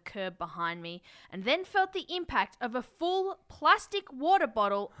landed on the curb behind me, and then felt the impact of a full plastic water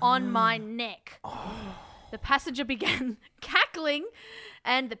bottle on my neck. The passenger began cackling,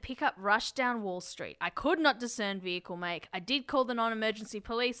 and the pickup rushed down Wall Street. I could not discern vehicle make. I did call the non-emergency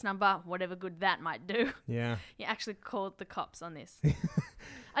police number, whatever good that might do. Yeah. He actually called the cops on this.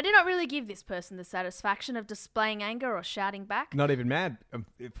 I did not really give this person the satisfaction of displaying anger or shouting back. Not even mad. I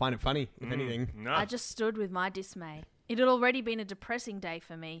find it funny, if anything. No. I just stood with my dismay. It had already been a depressing day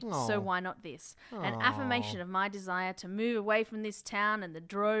for me, so Aw. why not this? An affirmation of my desire to move away from this town and the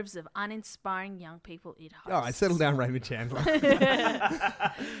droves of uninspiring young people it hosts. All right, settle down, Raymond Chandler.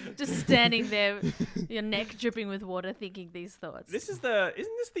 Just standing there, your neck dripping with water, thinking these thoughts. Isn't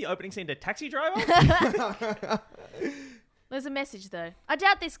this the opening scene to Taxi Driver? There's a message, though. I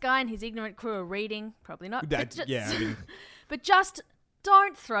doubt this guy and his ignorant crew are reading. Probably not. Yeah, I mean, But just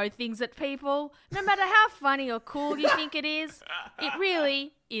don't throw things at people. No matter how funny or cool you think it is, it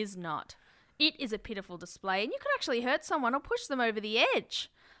really is not. It is a pitiful display, and you could actually hurt someone or push them over the edge.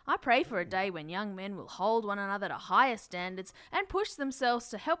 I pray for a day when young men will hold one another to higher standards and push themselves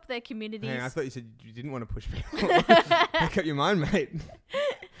to help their communities, hey, I thought you said you didn't want to push people. Make up your mind, mate.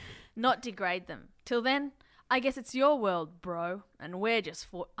 not degrade them. Till then, I guess it's your world, bro, and we're just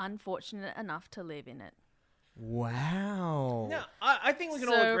unfortunate enough to live in it. Wow. No, I think we can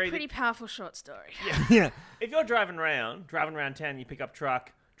all So, agree pretty powerful short story. Yeah. if you're driving around town, you pick up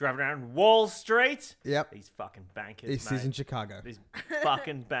truck, driving around Wall Street. Yep. These fucking bankers, This mate. is in Chicago. These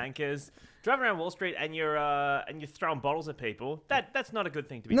fucking bankers. Driving around Wall Street and you're throwing bottles at people. That's not a good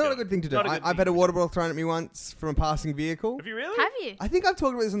thing to be doing. Not a good thing to do. Not a good I've thing had a to water bottle thrown at me once from a passing vehicle. Have you really? Have you? I think I've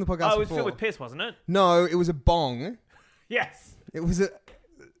talked about this on the podcast Oh, it was before. filled with piss, wasn't it? No, it was a bong. Yes. It was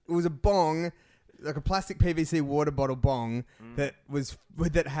a bong, like a plastic PVC water bottle bong that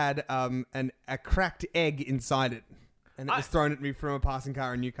had a cracked egg inside it, and it was thrown at me from a passing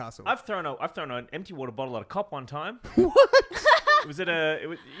car in Newcastle. I've thrown an empty water bottle at a cop one time. What? It was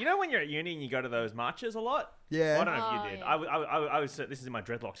you know when you're at uni and you go to those marches a lot? Yeah. Well, I don't know if Oh, you did. yeah. I was this is in my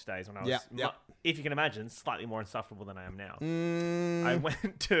dreadlocks days when I was, Yep. if you can imagine, slightly more insufferable than I am now. Mm. I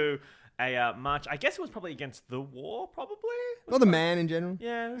went to a march. I guess it was probably against the war, probably. Or the man in general.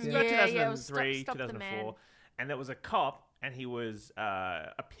 Yeah, it was Yeah, about yeah, 2003, it was Stop the 2004. Man. And there was a cop, and he was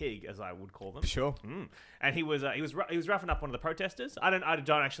a pig, as I would call them. Sure. And he was roughing up one of the protesters. I don't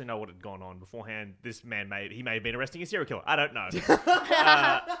actually know what had gone on beforehand. This man may have been arresting a serial killer. I don't know.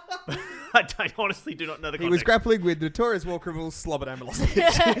 I honestly do not know the context. He was grappling with notorious war criminal Slobodan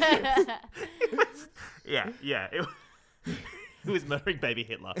Milosevic. Yeah. He was murdering baby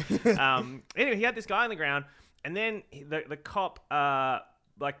Hitler. Anyway, he had this guy on the ground, and then the cop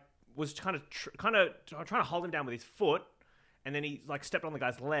was kind of trying to hold him down with his foot, and then he like stepped on the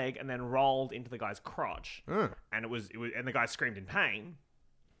guy's leg and then rolled into the guy's crotch, and it was and the guy screamed in pain,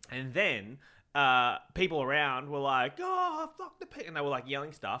 and then people around were like, "Oh, fuck the pig," and they were like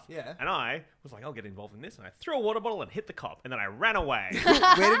yelling stuff. Yeah. And I was like, "I'll get involved in this," and I threw a water bottle and hit the cop, and then I ran away.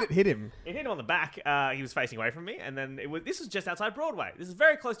 Where did it hit him? It hit him on the back. He was facing away from me, and then this was just outside Broadway. This is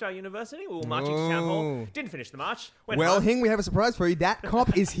very close to our university. We were marching to town hall. Didn't finish the march. Went Well, home. Hing, we have a surprise for you. That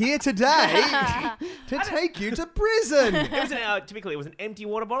cop is here today to take you to prison. It was typically it was an empty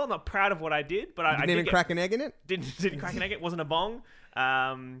water bottle. I'm not proud of what I did, but I Didn't did even get- crack an egg in it? Didn't crack an egg. It wasn't a bong.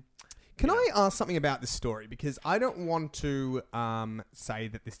 Can I ask something about this story? Because I don't want to say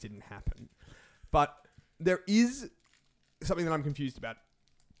that this didn't happen. But there is something that I'm confused about.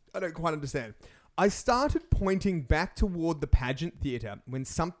 I don't quite understand. I started pointing back toward the pageant theatre when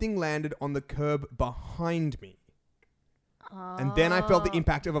something landed on the curb behind me. And then I felt the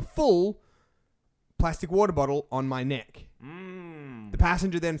impact of a full plastic water bottle on my neck. The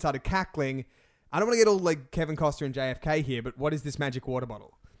passenger then started cackling. I don't want to get all like Kevin Costner and JFK here, but what is this magic water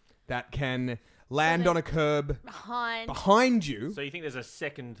bottle that can land on a curb behind you? So you think there's a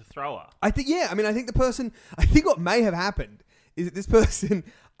second thrower? I think I think what may have happened is that this person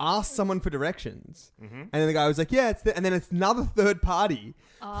asked someone for directions, and then the guy was like, "Yeah, it's there," and then it's another third party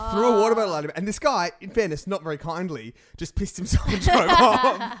threw a water bottle at him, and this guy, in fairness, not very kindly, just pissed himself and drove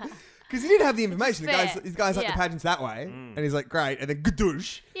off. Because he didn't have the information. This guy's like, the pageant's that way. And he's like, great. And then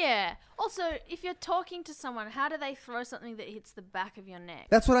gadoosh. Yeah. Also, if you're talking to someone, how do they throw something that hits the back of your neck?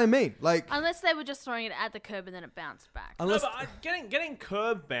 That's what I mean. Like, Unless they were just throwing it at the curb and then it bounced back. unless No, but getting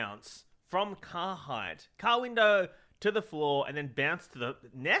curb bounce from car height, car window to the floor, and then bounce to the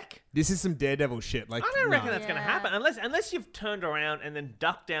neck. this is some daredevil shit. Like, I don't reckon no. that's going to Yeah. happen unless you've turned around and then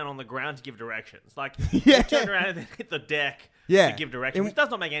ducked down on the ground to give directions. Like Yeah. you turned around and then hit the deck Yeah. to give directions, which does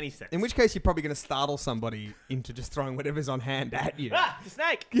not make any sense. In which case, you're probably going to startle somebody into just throwing whatever's on hand at you. the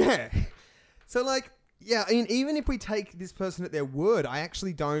snake. Yeah. So, like, yeah, I mean, even if we take this person at their word, I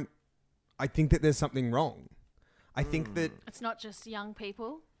actually don't. I think that there's something wrong. I think that. It's not just young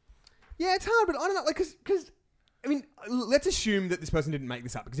people. Yeah, it's hard, but I don't know. Like, because. I mean, let's assume that this person didn't make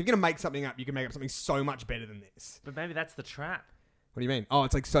this up. Because if you're going to make something up, you can make up something so much better than this. But maybe that's the trap. What do you mean? Oh,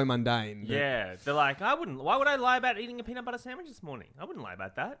 it's like so mundane. that- Yeah, they're like, why would I lie about eating a peanut butter sandwich this morning? I wouldn't lie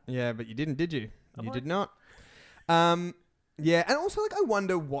about that. Yeah, but you didn't, did you? You what? did not. Yeah, and also, like, I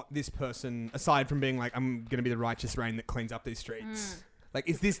wonder what this person, aside from being like, I'm going to be the righteous rain that cleans up these streets. Like,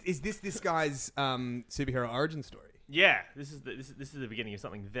 is this guy's superhero origin story? Yeah, this is the beginning of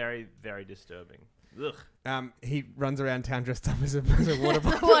something very, very disturbing. Ugh. He runs around town dressed up as a water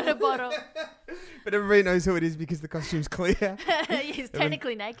bottle. Water bottle. But everybody knows who it is because the costume's clear. He's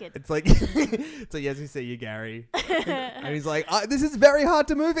technically naked. It's like, yes, we see you, Gary. And he's like, this is very hard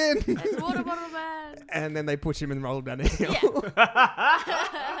to move in. It's water bottle man. And then they push him and roll him down a hill.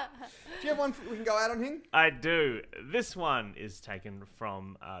 Yeah. Do you have one we can go out on him? I do. This one is taken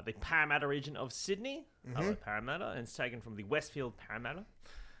from the Parramatta region of Sydney. I love Parramatta. And it's taken from the Westfield Parramatta.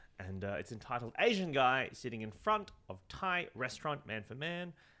 And it's entitled Asian Guy Sitting in Front of Thai Restaurant Man for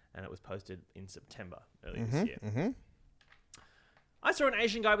Man. And it was posted in September earlier this year. I saw an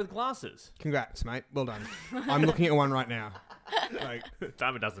Asian guy with glasses. Congrats, mate. Well done. I'm looking at one right now. Like,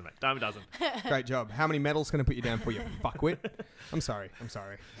 Dime a dozen, mate. Dime a dozen. great job. How many medals can I put you down for, you fuckwit? I'm sorry.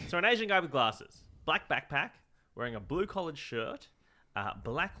 So an Asian guy with glasses, black backpack, wearing a blue collared shirt,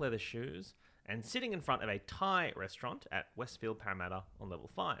 black leather shoes, and sitting in front of a Thai restaurant at Westfield Parramatta on level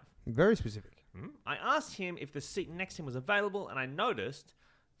 5. Very specific. I asked him if the seat next to him was available, and I noticed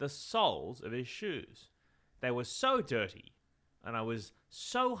the soles of his shoes. They were so dirty, and I was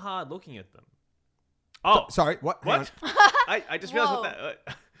so hard looking at them. Oh, Sorry, what? Hang what? on. I just realized what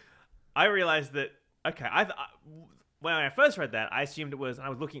that. I realized that. Okay, when I first read that, I assumed it was, and I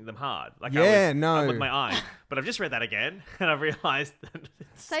was looking at them hard, like Yeah, no. with my eye. But I've just read that again, and I've realized that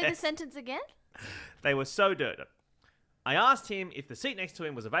Say the sentence again. they were so dirty. I asked him if the seat next to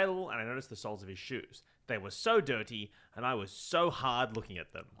him was available, and I noticed the soles of his shoes. They were so dirty, and I was so hard looking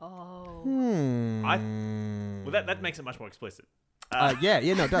at them. Oh. Well, that makes it much more explicit. Yeah,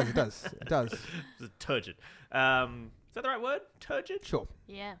 no, it does. It does. It's turgid. Is that the right word? Turgid? Sure.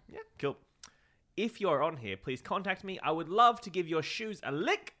 Yeah. Yeah, cool. If you're on here, please contact me. I would love to give your shoes a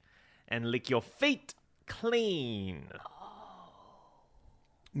lick and lick your feet clean.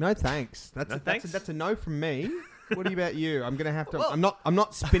 No thanks. thanks? That's a no from me. What about you? I'm gonna have to. I'm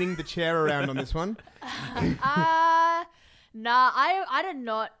not spinning the chair around on this one. Nah, I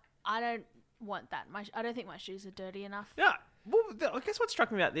don't want that. I don't think my shoes are dirty enough. Yeah. Well, I guess what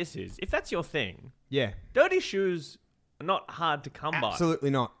struck me about this is, if that's your thing, Yeah. dirty shoes are not hard to come by. Absolutely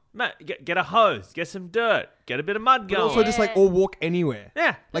not. Matt, get a hose, get some dirt, get a bit of mud But going. also just like all walk anywhere.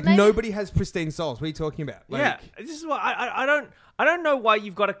 Yeah. Like maybe- nobody has pristine souls. What are you talking about? Like, Yeah, this is what I don't know why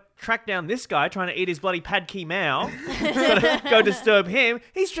you've got to track down this guy trying to eat his bloody pad kee mao. Go disturb him.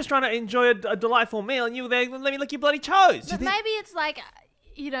 He's just trying to enjoy a delightful meal, and you there let me lick your bloody toes. But maybe it's like,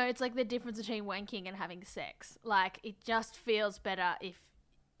 it's like the difference between wanking and having sex. Like, it just feels better if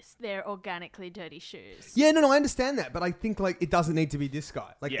they're organically dirty shoes. Yeah, no, I understand that, but I think like it doesn't need to be this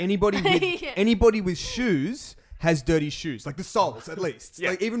guy. Like Yeah. anybody with Yeah. anybody with shoes has dirty shoes, like the soles at least. Yeah.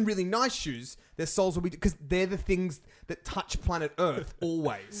 Like even really nice shoes, their soles will be because they're the things that touch planet Earth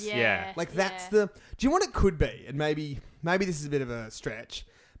always. Yeah. Like that's the. Do you know what it could be? And maybe this is a bit of a stretch,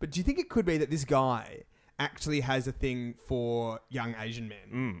 but do you think it could be that this guy actually has a thing for young Asian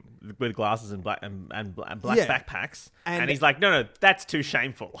men? With glasses and black black Yeah. backpacks, And- and he's like, no, that's too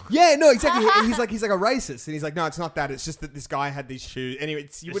shameful. Yeah, no, exactly. he's like a racist, and he's like, no, it's not that. It's just that this guy had these shoes. Anyway,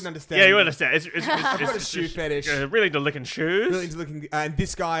 you wouldn't understand. Yeah, you understand. It's got a shoe fetish. Really into licking shoes. Really into looking, and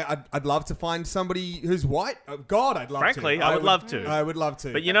this guy, I'd love to find somebody who's white. Oh, God, I'd love Frankly, to. I would love to. I would love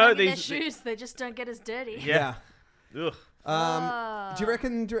to. But you know Maybe their these. shoes, they just don't get as dirty. Yeah. Ugh. do you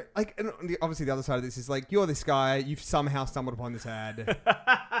reckon? Like, and obviously, the other side of this is like, you're this guy. You've somehow stumbled upon this ad.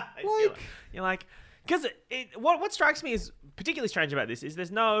 You're like, because what strikes me is particularly strange about this is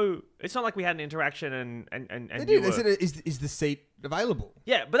it's not like we had an interaction and They you do. They were- said, is the seat available?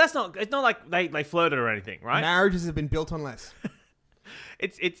 yeah, but it's not like they flirted or anything, right? Marriages have been built on less.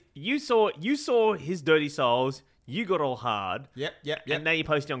 It's you saw his dirty soles, you got all hard, Yep. and now you're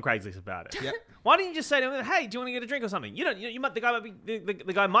posting on Craigslist about it. Yep. Why didn't you just say to him, "Hey, do you want to get a drink or something?" You might the guy might be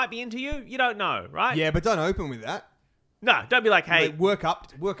the guy might be into you. You don't know, right? Yeah, but don't open with that. No, don't be like, "Hey, Like, work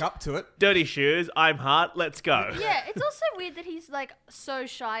up to it. dirty shoes, I'm hard, let's go." Yeah, it's also weird that he's like so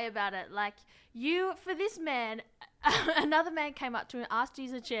shy about it. Like, for this man, another man came up to him, asked to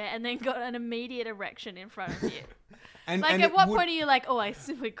use a chair, and then got an immediate erection in front of you. And Like, and at it what would- point are you like, oh, I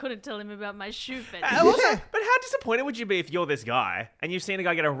simply couldn't tell him about my shoe fetish? Also, Yeah. but how disappointed would you be if you're this guy and you've seen a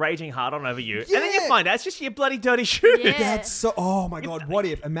guy get a raging hard on over you, and then you Yeah. find out it's just your bloody dirty shoes? Yeah. That's so. Oh my God! What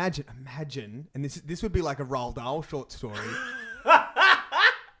if? Imagine, and this would be like a Roald Dahl short story,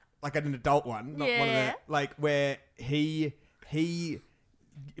 like an adult one, not one of Yeah. the like where he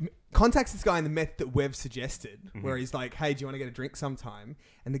contacts this guy in the method that We've suggested, where he's like, "Hey, do you want to get a drink sometime?"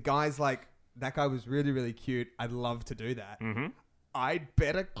 And the guy's like, "That guy was really, really cute. I'd love to do that. I'd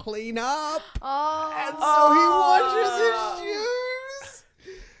better clean up." Oh. And so he washes his shoes.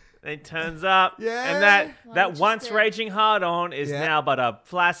 It turns up, Yeah. and that Well, once just raging hard on is Yeah. now but a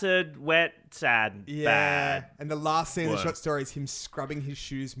flaccid, wet, sad, Yeah. bad. And the last scene of the Word. short story is him scrubbing his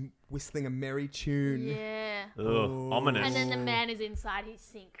shoes, whistling a merry tune. Yeah. Ugh, Ooh. ominous. And then the man is inside his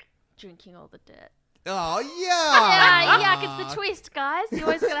sink drinking all the dirt. Oh, yeah. Yeah, yuck, it's the twist, guys. You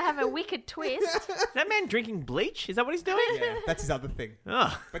always gotta have a wicked twist. Is that man drinking bleach? Is that what he's doing? Yeah, that's his other thing.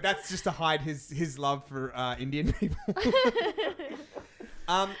 Ugh. But that's just to hide his love for Indian people.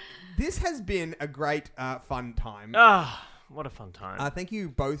 This has been a great, fun time. Ah, what a fun time. Thank you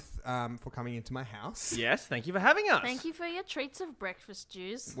both for coming into my house. Yes, thank you for having us. Thank you for your treats of breakfast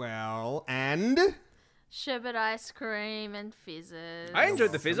juice. Well, and Sherbet ice cream and fizzes. I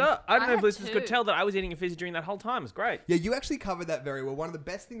enjoyed the fizzer. I don't I know if had listeners could two. tell that I was eating a fizz during that whole time. It's great. yeah, you actually covered that very well. One of the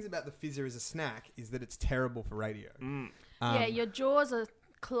best things about the fizzer as a snack is that it's terrible for radio. Yeah, your jaws are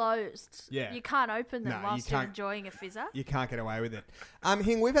closed. Yeah. You can't open them No, you whilst you're can't. enjoying a fizzer. You can't get away with it.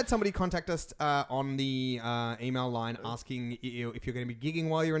 Hing, we've had somebody contact us on the email line asking if you're going to be gigging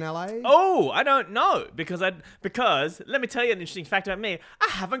while you're in LA. Oh, I don't know because let me tell you an interesting fact about me. I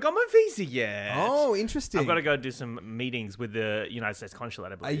haven't got my visa yet. Oh, interesting. I've got to go do some meetings with the United States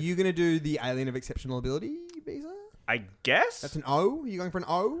Consulate, I Are believe. you going to do the Alien of Exceptional Ability visa? I guess. That's an O? Are you going for an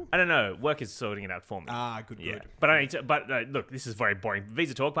O? I don't know. Work is sorting it out for me. Ah, good, Yeah, good. but I need to. But look, this is very boring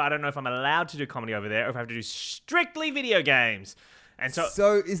visa talk. But I don't know if I'm allowed to do comedy over there, or if I have to do strictly video games. And so,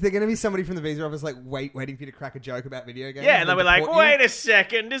 So is there going to be somebody from the visa office like waiting for you to crack a joke about video games? yeah, and they'll be like, deport you? "Wait a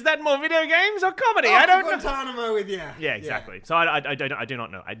second, is that more video games or comedy? Off I to don't know." Guantanamo with you. Yeah, exactly. So I do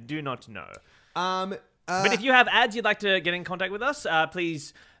not know. I do not know. But But if you have ads you'd like to get in contact with us,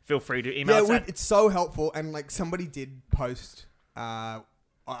 please feel free to email yeah, us. At, it's so helpful. And like somebody did post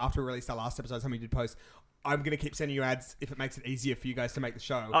after we released our last episode, somebody did post, I'm going to keep sending you ads if it makes it easier for you guys to make the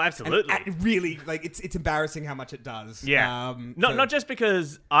show. Oh, absolutely. And really, like, it's embarrassing how much it does. yeah, So- not just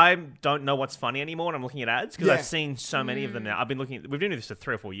because I don't know what's funny anymore when I'm looking at ads, because Yeah. I've seen so many of them now. I've been looking. We've been doing this for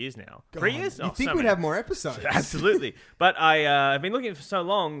 3 or 4 years now. 3 years? You Oh, think so we'd many. have more episodes? Absolutely. But I've been looking for so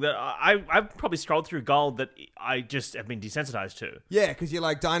long that I've probably scrolled through gold that I just have been desensitized to. Yeah, because you're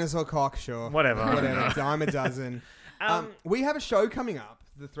like dinosaur cock, sure. Whatever. Whatever. Dime a dozen. We have a show coming up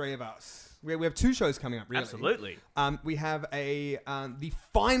the three of us. We have 2 shows coming up, really. Absolutely. We have the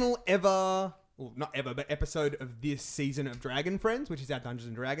final ever, well, not ever, but episode of this season of Dragon Friends, which is our Dungeons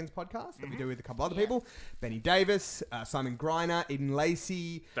and Dragons podcast that we do with a couple other people. Benny Davis, Simon Griner, Eden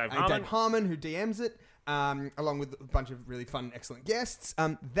Lacey, Dave Dave Harmon, who DMs it, along with a bunch of really fun, excellent guests.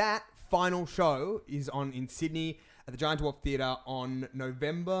 That final show is on in Sydney at the Giant Dwarf Theatre on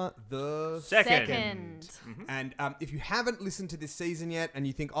November the 2nd. And if you haven't listened to this season yet and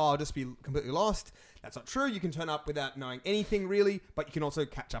you think, I'll just be completely lost, that's not true. You can turn up without knowing anything really, but you can also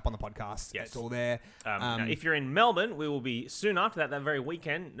catch up on the podcast. Yes. It's all there. Now, if you're in Melbourne, we will be soon after that very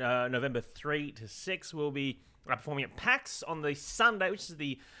weekend, November 3 to 6, we'll be performing at PAX on the Sunday, which is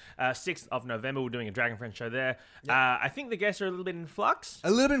the 6th of November. We're doing a Dragon Friends show there. Yep. I think the guests are a little bit in flux. A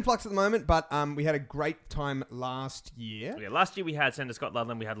little bit in flux at the moment, but we had a great time last year. Yeah, last year we had Senator Scott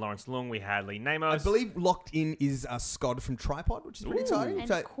Ludlam, we had Lawrence Leung, we had Lee Namos. I believe locked in is Scott from Tripod, which is pretty exciting.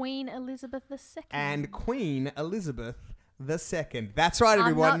 And Queen Elizabeth II. And Queen Elizabeth II. That's right,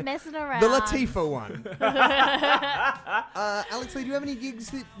 everyone. I'm not messing around. The Latifah one. Alex Lee, do you have any gigs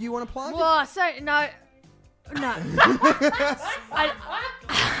that you want to plug? Whoa, no. I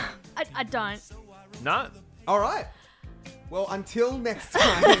don't. No? All right. Well, until next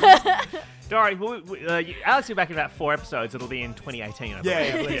time. Don't worry, Alex will be back in about 4 episodes. It'll be in 2018. I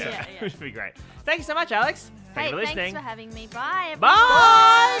believe. Yeah. Which would be great. Thank you so much, Alex. Thank you for listening. Thanks for having me. Bye, everyone.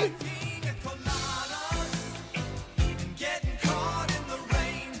 Bye!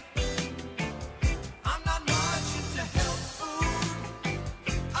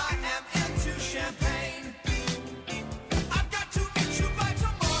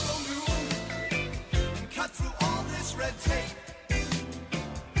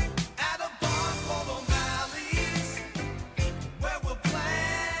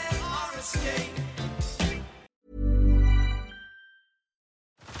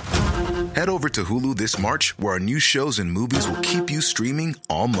 Head over to Hulu this March, where our new shows and movies will keep you streaming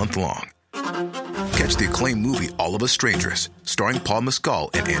all month long. Catch the acclaimed movie All of Us Strangers, starring Paul Mescal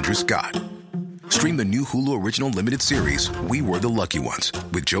and Andrew Scott. Stream the new Hulu original limited series We Were the Lucky Ones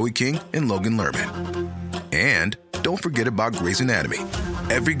with Joey King and Logan Lerman. And don't forget about Grey's Anatomy.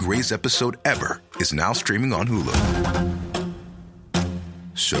 Every Grey's episode ever is now streaming on Hulu.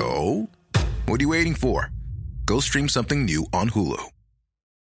 So, what are you waiting for? Go stream something new on Hulu.